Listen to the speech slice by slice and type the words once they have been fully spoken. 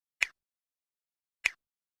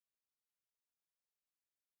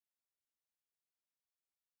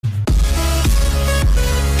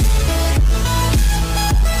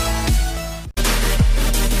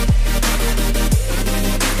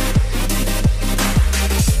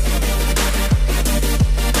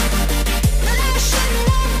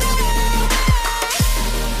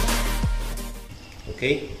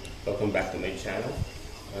Welcome back to my channel.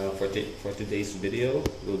 For today's video,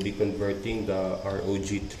 we'll be converting the ROG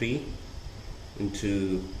 3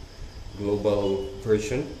 into global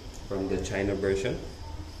version from the China version.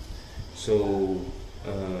 So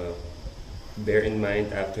bear in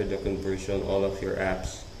mind, after the conversion, all of your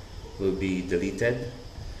apps will be deleted,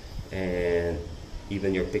 and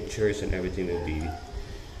even your pictures and everything will be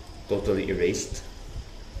totally erased.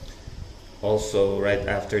 Also, right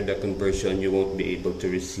after the conversion, you won't be able to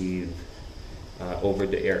receive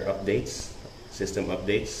over-the-air updates, system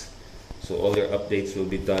updates. So all your updates will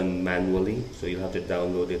be done manually. So you'll have to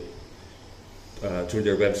download it through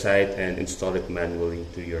their website and install it manually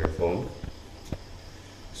to your phone.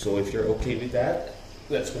 So if you're okay with that,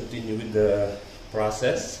 let's continue with the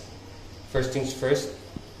process. First things first,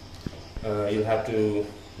 you'll have to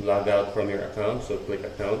log out from your account. So click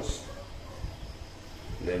Accounts,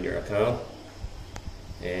 then your account,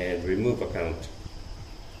 and remove account.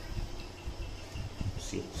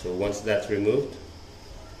 See, so once that's removed,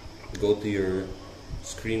 go to your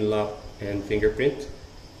screen lock and fingerprint.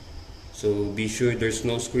 So be sure there's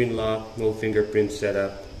no screen lock, no fingerprint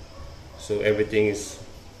setup, so everything is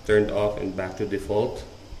turned off and back to default.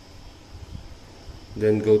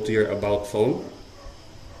 Then go to your About phone,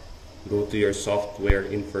 go to your software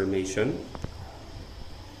information,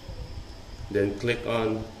 then click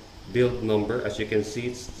on build number. As you can see,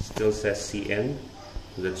 it still says CN,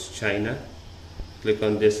 that's China. Click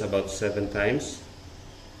on this about 7 times.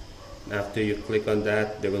 After you click on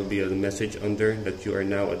that, there will be a message under that you are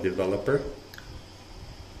now a developer.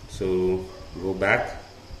 So go back,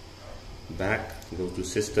 go to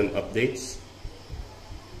System Updates,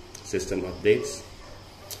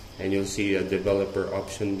 and you'll see a developer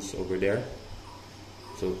options over there.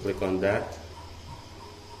 So click on that.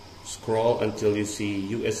 Scroll until you see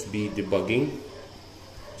USB debugging.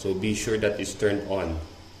 So be sure that is turned on.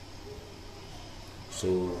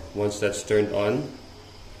 So once that's turned on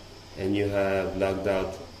and you have logged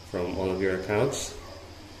out from all of your accounts,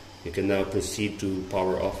 you can now proceed to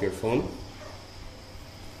power off your phone.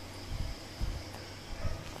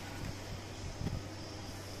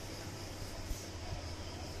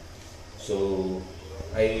 So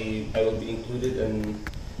I will be included in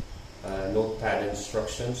notepad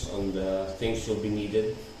instructions on the things you'll be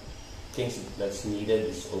needed. Things that's needed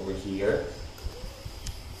is over here,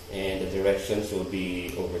 and the directions will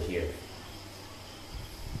be over here.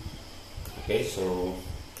 Okay, so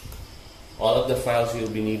all of the files you'll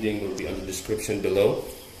be needing will be on the description below,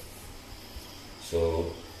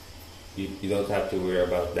 so you don't have to worry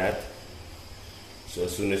about that. So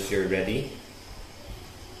as soon as you're ready,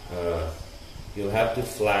 you'll have to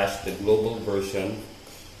flash the global version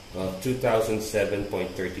of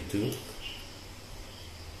 2007.32.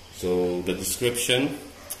 So the description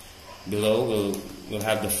below will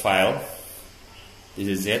have the file. This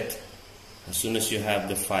is it. As soon as you have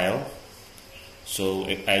the file, so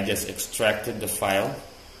I just extracted the file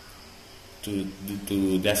to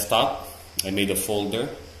desktop. I made a folder,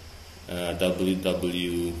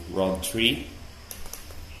 www.ROG3.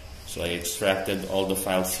 So I extracted all the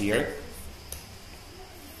files here.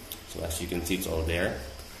 So as you can see, it's all there.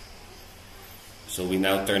 So we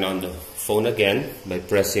now turn on the phone again by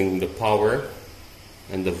pressing the power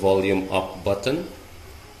and the volume up button.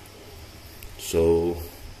 So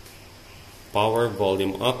power,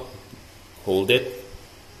 volume up, hold it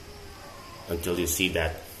until you see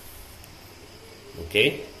that.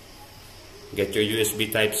 Okay, get your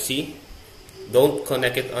USB Type-C. Don't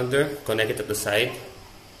connect it under, connect it at the side.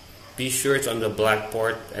 Be sure it's on the black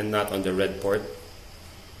port and not on the red port.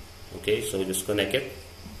 Okay, so just connect it.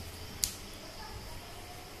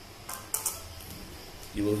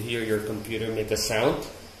 You will hear your computer make a sound.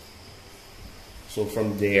 So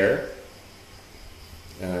from there,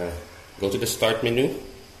 go to the Start menu,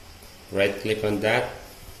 right click on that,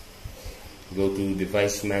 go to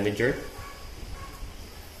Device Manager.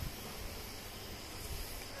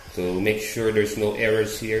 So make sure there's no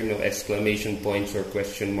errors here, no exclamation points or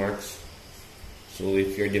question marks. So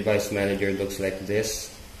if your Device Manager looks like this,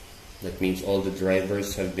 that means all the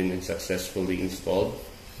drivers have been successfully installed.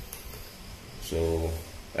 So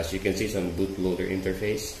as you can see, it's on bootloader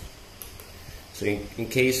interface. So in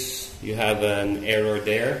case you have an error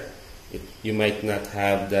there, you might not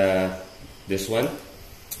have this one,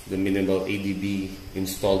 the minimal ADB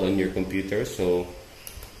installed on your computer. So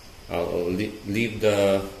I'll leave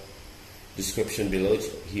the description below. It's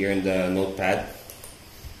here in the notepad.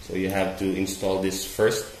 So you have to install this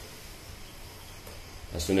first.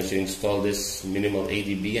 As soon as you install this minimal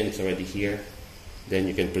ADB and it's already here, then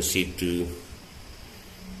you can proceed to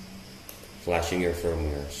flashing your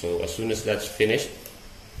firmware. So as soon as that's finished,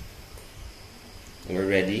 we're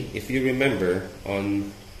ready. If you remember,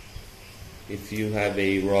 if you have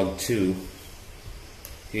a ROG2,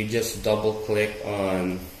 you just double click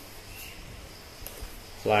on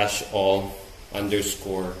flash all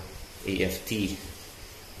 _ AFT.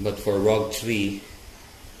 But for ROG3,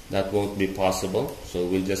 that won't be possible, so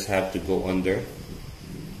we'll just have to go under.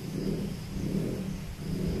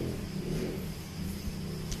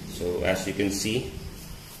 So as you can see,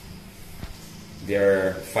 there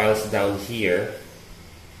are files down here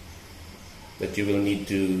that you will need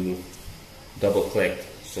to double click.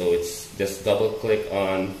 So it's just double click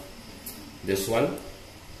on this one.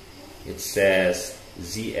 It says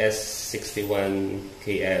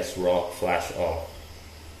ZS61KS ROG flash all.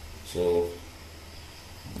 So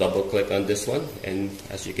double click on this one, and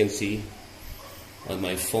as you can see on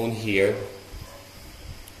my phone here,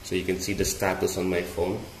 so you can see the status on my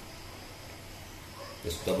phone.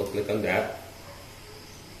 Just double click on that.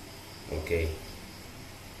 Okay.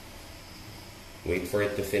 Wait for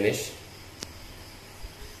it to finish.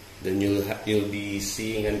 Then you'll be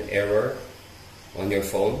seeing an error on your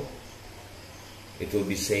phone. It will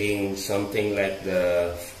be saying something like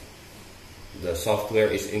the software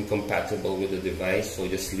is incompatible with the device, so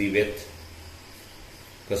just leave it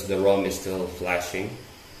because the ROM is still flashing.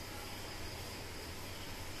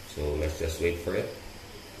 So let's just wait for it.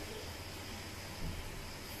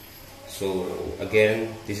 So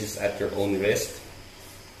again, this is at your own risk.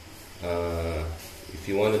 If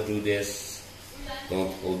you want to do this,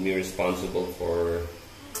 don't hold me responsible for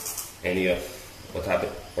any of what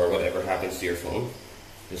happened or whatever happens to your phone.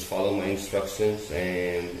 Just follow my instructions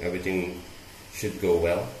and everything should go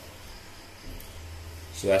well.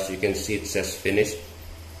 So as you can see, it says finished,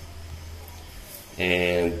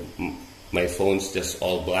 and my phone's just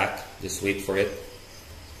all black. Just wait for it.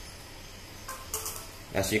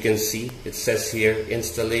 As you can see, it says here,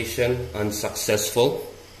 installation unsuccessful.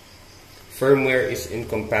 Firmware is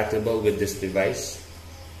incompatible with this device.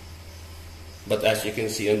 But as you can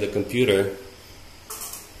see on the computer,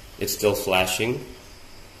 it's still flashing.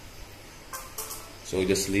 So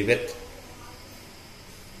just leave it.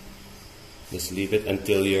 Just leave it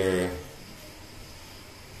until your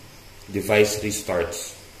device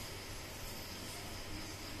restarts.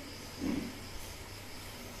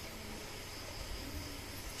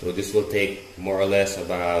 So this will take more or less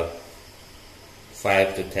about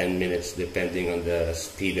 5 to 10 minutes depending on the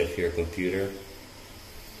speed of your computer.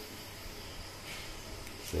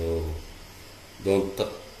 So don't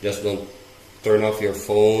turn off your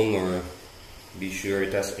phone, or be sure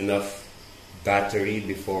it has enough battery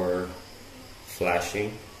before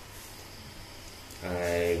flashing.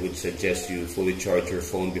 I would suggest you fully charge your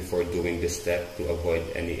phone before doing this step to avoid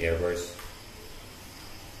any errors.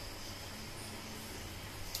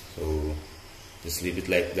 So just leave it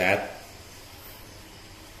like that.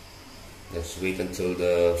 Let's wait until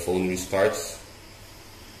the phone restarts.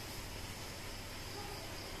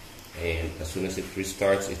 And as soon as it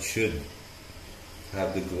restarts, it should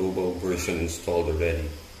have the global version installed already.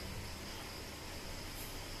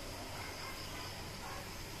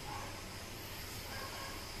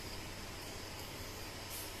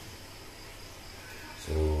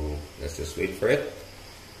 So let's just wait for it.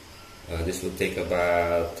 This will take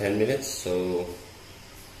about 10 minutes, so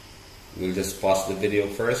we'll just pause the video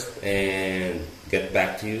first and get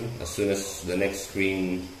back to you as soon as the next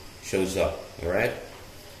screen shows up. Alright?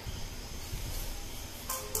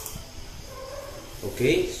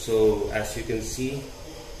 Okay, so as you can see,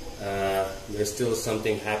 there's still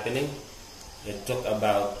something happening. It took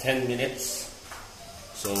about 10 minutes,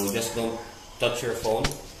 so just don't touch your phone.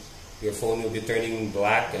 Your phone will be turning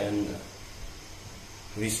black and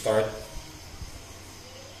restart.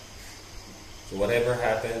 So whatever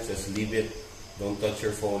happens, just leave it. Don't touch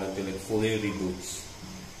your phone until it fully reboots.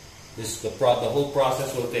 The whole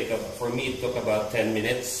process will take, for me it took about 10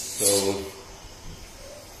 minutes. So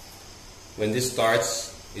when this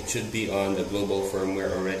starts, it should be on the global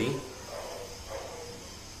firmware already.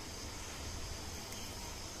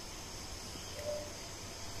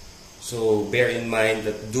 So bear in mind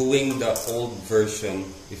that doing the old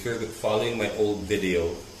version, if you're following my old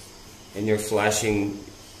video and you're flashing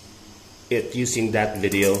it using that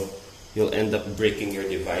video, you'll end up breaking your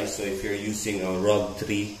device. So if you're using a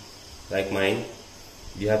ROG3 like mine,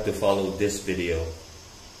 you have to follow this video.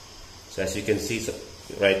 So as you can see,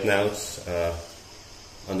 right now it's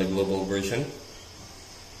on the global version.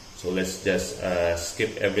 So let's just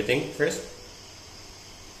skip everything first.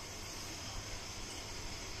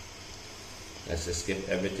 Let's just skip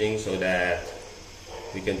everything so that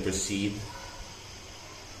we can proceed.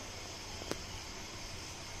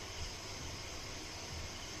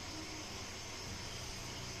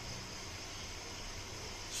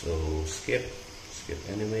 skip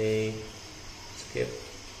anyway, skip,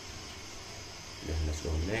 then let's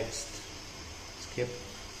go next, skip,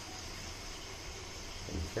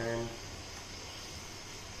 confirm,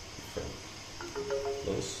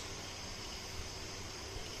 close.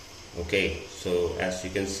 Okay, so as you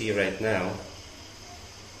can see right now,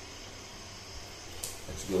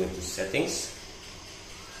 let's go into settings.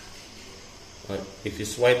 If you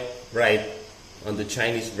swipe right on the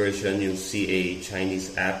Chinese version, you'll see a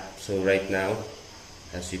Chinese app. So right now,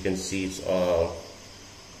 as you can see, it's all,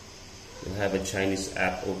 you'll have a Chinese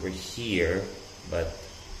app over here, but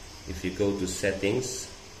if you go to settings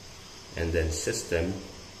and then system,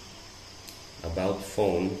 about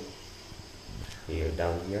phone, here,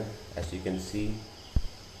 down here, as you can see,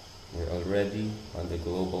 we're already on the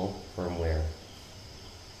global firmware.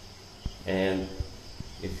 And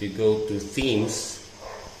if you go to themes,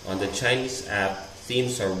 on the Chinese app,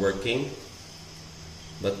 themes are working,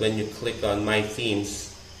 but when you click on my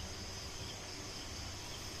themes,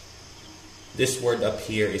 this word up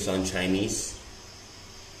here is on Chinese.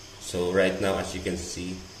 So right now, as you can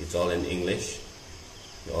see, it's all in English.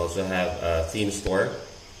 You also have a theme store,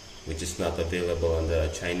 which is not available on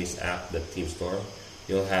the Chinese app, the theme store.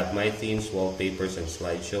 You'll have my themes, wallpapers, and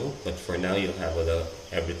slideshow, but for now you'll have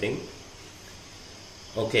everything.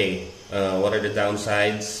 Okay, what are the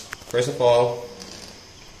downsides? First of all,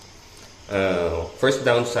 first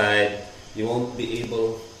downside, you won't be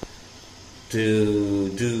able to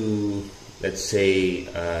do, let's say,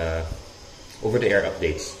 over-the-air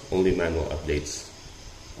updates, only manual updates.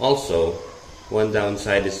 Also, one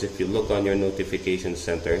downside is if you look on your notification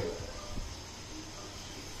center,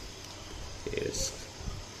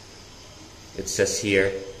 it says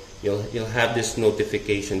here, you'll have this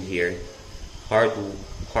notification here,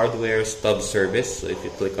 hardware stub service. So if you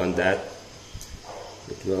click on that,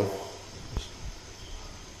 it will.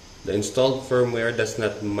 The installed firmware does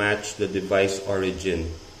not match the device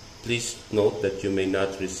origin. Please note that you may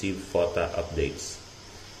not receive FOTA updates.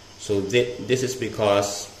 So this is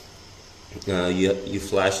because you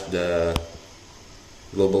flashed the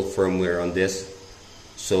global firmware on this,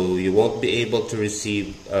 so you won't be able to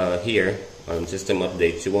receive here on system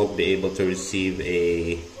updates. You won't be able to receive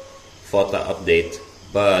a FOTA update,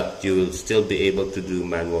 but you will still be able to do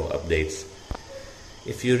manual updates.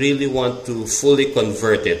 If you really want to fully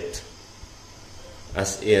convert it,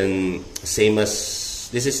 as in same as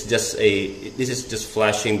this is just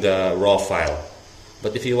flashing the raw file,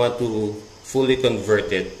 but if you want to fully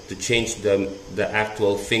convert it to change the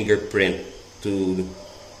actual fingerprint to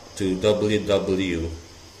WW,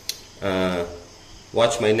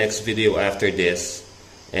 watch my next video after this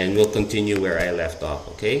and we'll continue where I left off.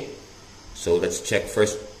 Okay, so let's check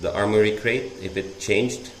first the armory crate if it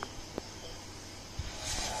changed.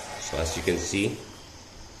 So as you can see,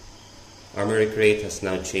 armory crate has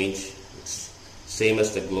now changed. It's same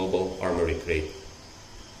as the global armory crate.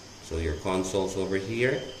 So your console's over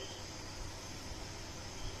here.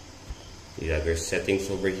 You have your settings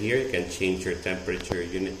over here. You can change your temperature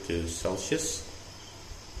unit to Celsius.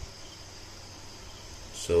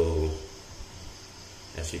 So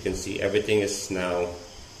as you can see, everything is now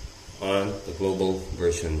on the global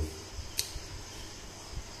version.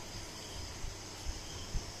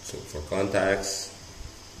 So for contacts,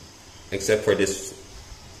 except for this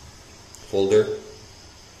folder,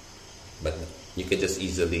 but you can just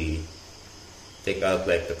easily take out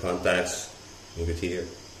like the contacts, move it here,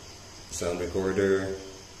 sound recorder,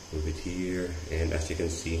 move it here, and as you can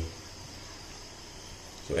see,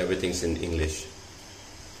 so everything's in English.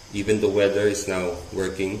 Even the weather is now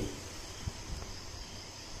working.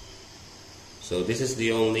 So this is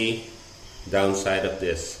the only downside of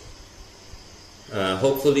this.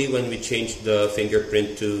 Hopefully when we change the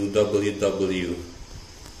fingerprint to WW,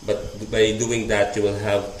 but by doing that you will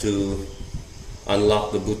have to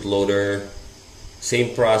unlock the bootloader,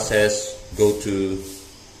 same process, go to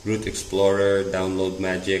Root Explorer, download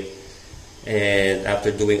Magic, and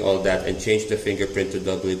after doing all that and change the fingerprint to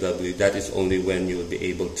WW, that is only when you will be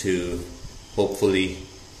able to hopefully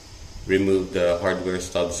remove the hardware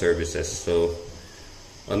stub services. So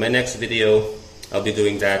on my next video, I'll be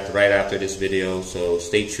doing that right after this video, so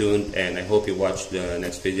stay tuned and I hope you watch the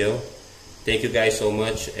next video. Thank you guys so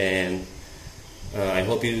much, and I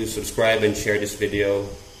hope you subscribe and share this video,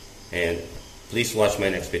 and please watch my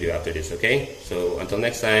next video after this, okay? So until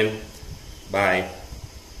next time, bye.